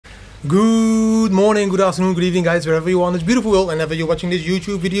Good morning, good afternoon, good evening guys, wherever you are on this beautiful world, whenever you're watching this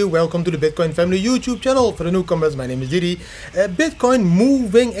YouTube video. Welcome to the Bitcoin Family YouTube channel. For the newcomers, my name is Didi. Bitcoin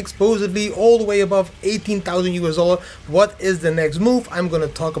moving explosively all the way above 18,000 US dollar. What is the next move? I'm going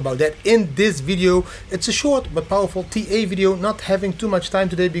to talk about that in this video. It's a short but powerful TA video, not having too much time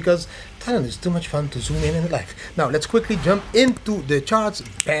today because it's too much fun to zoom in the live. Now let's quickly jump into the charts.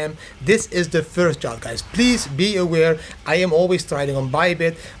 Bam, this is the first chart, guys. Please be aware, I am always trading on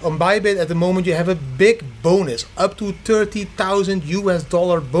Bybit. On Bybit at the moment you have a big bonus, up to 30,000 US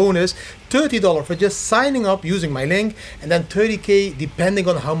dollar bonus. $30 for just signing up using my link, and then 30k depending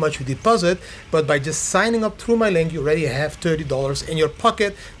on how much you deposit. But by just signing up through my link, you already have $30 in your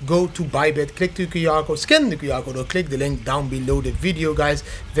pocket. Go to Bybit, click the QR code, scan the QR code, or click the link down below the video, guys.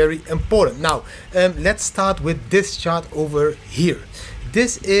 Very important. Now let's start with this chart over here.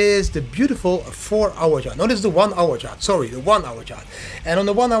 This is the beautiful 4-hour chart. No, this is the 1-hour chart. Sorry, the 1-hour chart. And on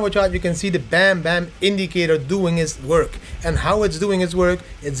the 1-hour chart, you can see the bam bam indicator doing its work. And how it's doing its work,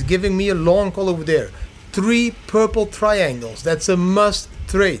 it's giving me a long call over there. 3 purple triangles. That's a must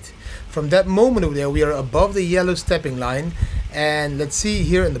trade. From that moment over there, we are above the yellow stepping line. And let's see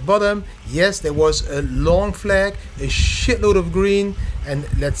here in the bottom, yes, there was a long flag, a shitload of green. And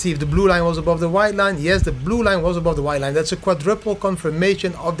let's see if the blue line was above the white line. Yes, the blue line was above the white line. That's a quadruple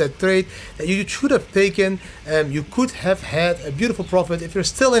confirmation of that trade that you should have taken. You could have had a beautiful profit if you're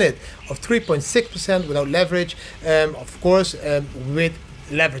still in it of 3.6% without leverage. Of course, with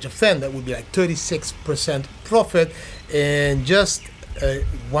leverage of 10, that would be like 36% profit in just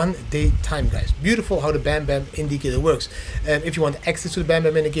 1 day time, guys. Beautiful how the bam bam indicator works. If you want access to the bam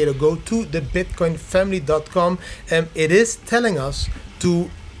bam indicator, go to the bitcoinfamily.com. It is telling us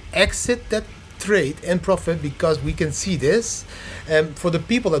to exit that trade and profit because we can see this. For the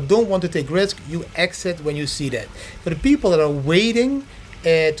people that don't want to take risk, you exit when you see that. For the people that are waiting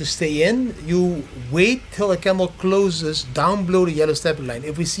to stay in, you wait till the candle closes down below the yellow stepping line.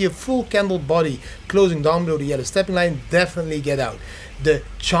 If we see a full candle body closing down below the yellow stepping line, definitely get out. The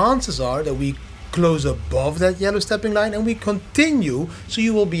chances are that we close above that yellow stepping line and we continue, so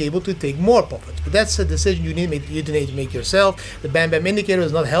you will be able to take more profits. But that's a decision you need to make yourself. The bam bam indicator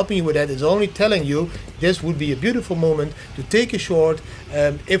is not helping you with that. It's only telling you this would be a beautiful moment to take a short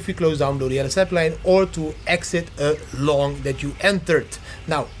if we close down below the yellow stepping line, or to exit a long that you entered.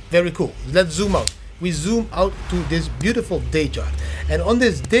 Now, very cool. Let's zoom out. We zoom out to this beautiful day chart, and on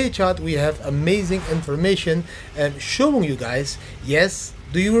this day chart we have amazing information showing you guys. Yes,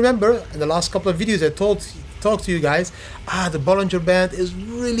 do you remember in the last couple of videos I talked to you guys, the Bollinger Band is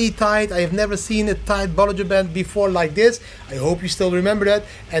really tight. I have never seen a tight Bollinger Band before like this. I hope you still remember that.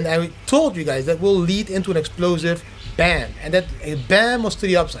 And I told you guys that will lead into an explosive bam, and that bam was to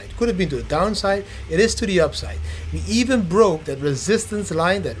the upside. Could have been to the downside. It is to the upside. We even broke that resistance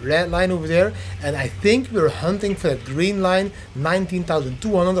line, that red line over there, and I think we're hunting for that green line,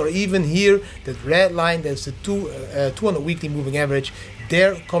 19,200, or even here that red line, that's the 200 weekly moving average.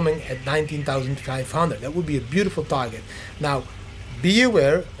 They're coming at 19,500. That would be a beautiful target. Now, be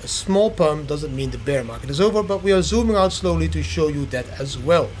aware, a small pump doesn't mean the bear market is over, but we are zooming out slowly to show you that as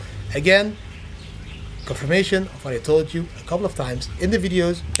well. Again, confirmation of what I told you a couple of times in the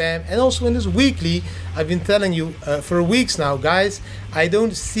videos, bam, and also in this weekly. I've been telling you for weeks now, guys, I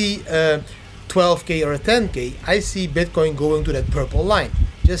don't see 12k or a 10k. I see Bitcoin going to that purple line.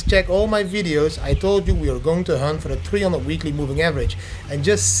 Just check all my videos. I told you we are going to hunt for the 300 weekly moving average, and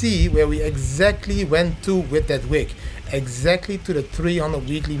just see where we exactly went to with that wick, exactly to the 300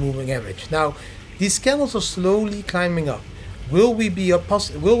 weekly moving average. Now these candles are slowly climbing up. Will we be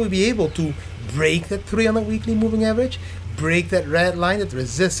able to break that 300 weekly moving average, break that red line, that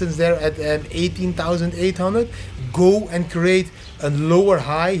resistance there at 18,800, go and create a lower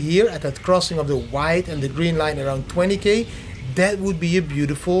high here at that crossing of the white and the green line around 20k? That would be a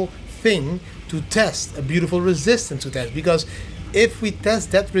beautiful thing to test, a beautiful resistance to test, because if we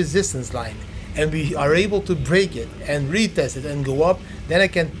test that resistance line and we are able to break it and retest it and go up, then I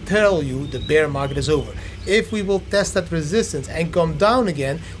can tell you the bear market is over. If we will test that resistance and come down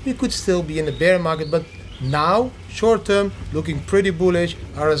again, we could still be in the bear market. But now, short term, looking pretty bullish.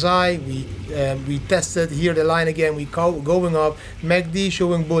 RSI, we tested here the line again, we going up. MACD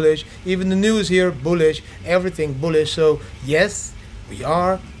showing bullish. Even the news here bullish. Everything bullish. So yes, we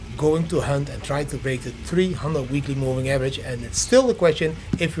are going to hunt and try to break the 300 weekly moving average, and it's still the question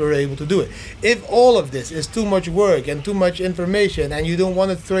if you're able to do it. If all of this is too much work and too much information and you don't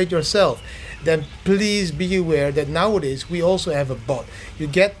want to trade yourself, then please be aware that nowadays we also have a bot. You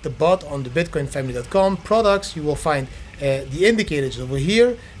get the bot on the bitcoinfamily.com products. You will find the indicators over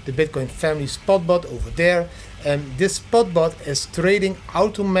here, the Bitcoin Family spot bot over there. This spot bot is trading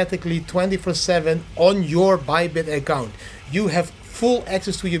automatically 24/7 on your Bybit account. You have full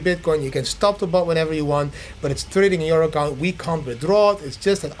access to your Bitcoin. You can stop the bot whenever you want, but it's trading in your account. We can't withdraw it. It's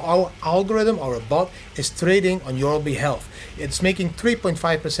just that our algorithm, our bot, is trading on your behalf. It's making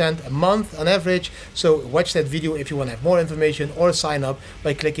 3.5% a month on average. So watch that video if you want to have more information, or sign up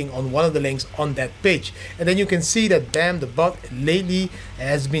by clicking on one of the links on that page. And then you can see that, bam, the bot lately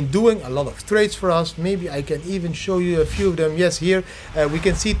has been doing a lot of trades for us. Maybe I can even show you a few of them. Yes, here we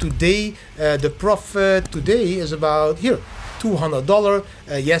can see today the profit today is about here. $200.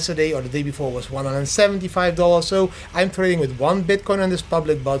 Yesterday or the day before was $175. So I'm trading with 1 Bitcoin on this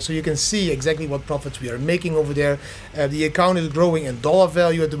public bot, so you can see exactly what profits we are making over there. The account is growing in dollar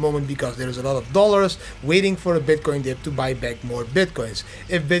value at the moment because there is a lot of dollars waiting for a Bitcoin dip to buy back more Bitcoins.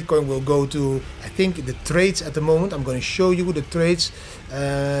 If Bitcoin will go to, I think the trades at the moment, I'm going to show you the trades.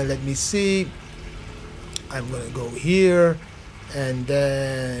 Let me see. I'm going to go here and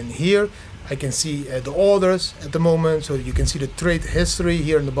then here. I can see the orders at the moment, so you can see the trade history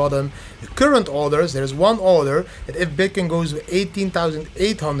here in the bottom. The current orders, there's one order that if Bitcoin goes to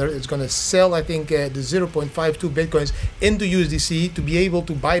 18,800, it's going to sell, I think, the 0.52 Bitcoins into USDC to be able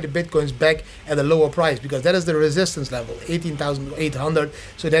to buy the Bitcoins back at a lower price, because that is the resistance level, 18,800.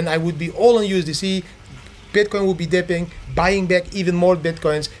 So then I would be all on USDC. Bitcoin will be dipping, buying back even more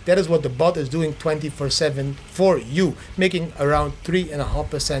Bitcoins. That is what the bot is doing 24/7 for you, making around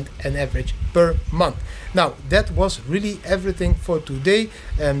 3.5% an average per month. Now, that was really everything for today.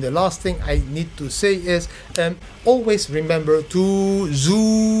 And the last thing I need to say is always remember to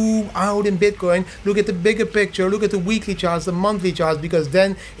zoom out in Bitcoin. Look at the bigger picture, look at the weekly charts, the monthly charts, because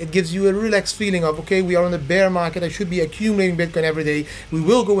then it gives you a relaxed feeling of, okay, we are on a bear market. I should be accumulating Bitcoin every day. We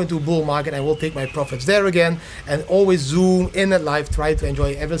will go into a bull market and we'll take my profits there again. And always zoom in at life. Try to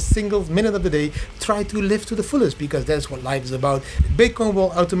enjoy every single minute of the day. Try to live to the fullest, because that's what life is about. Bitcoin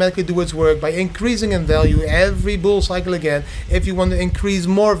will automatically do its work by increasing in value every bull cycle again. If you want to increase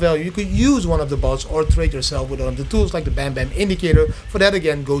more value, you could use one of the bots or trade yourself with one of the tools like the Bam Bam indicator. For that,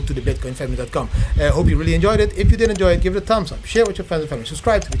 again, go to thebitcoinfamily.com. I hope you really enjoyed it. If you did enjoy it, give it a thumbs up, share with your friends and family,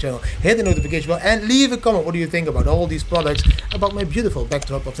 subscribe to the channel, hit the notification bell, and leave a comment. What do you think about all these products, about my beautiful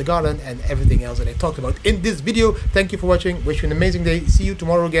backdrop of the garden, and everything else that I talked about in this video? Thank you for watching. Wish you an amazing day. See you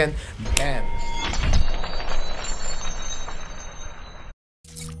tomorrow again. Bam.